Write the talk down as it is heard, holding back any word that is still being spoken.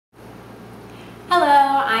Hello,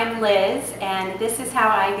 I'm Liz, and this is how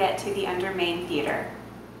I get to the Undermain Theatre.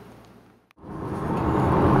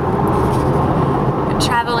 I'm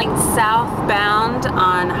traveling southbound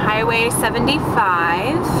on Highway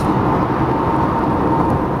 75.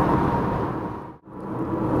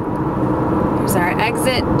 Here's our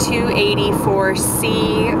exit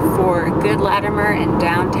 284C for Good Latimer in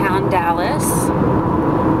downtown Dallas.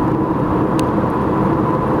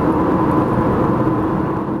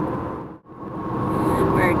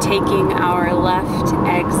 Taking our left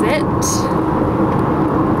exit.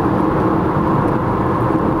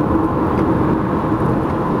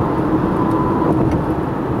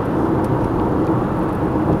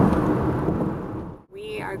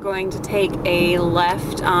 We are going to take a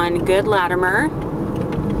left on Good Latimer,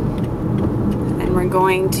 and we're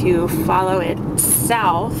going to follow it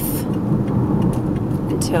south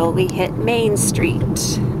until we hit Main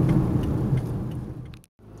Street.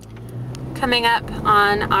 Coming up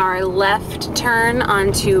on our left turn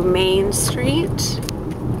onto Main Street.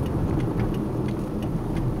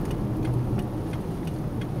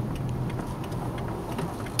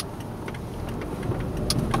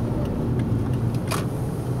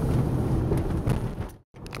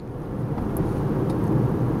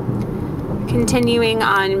 Continuing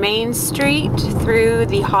on Main Street through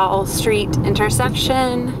the Hall Street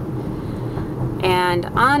intersection. And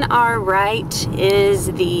on our right is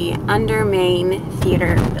the Undermain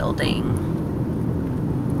Theatre building.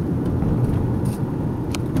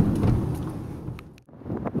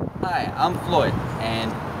 Hi, I'm Floyd,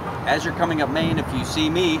 and as you're coming up Main, if you see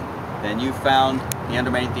me, then you found the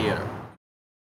Undermain Theatre.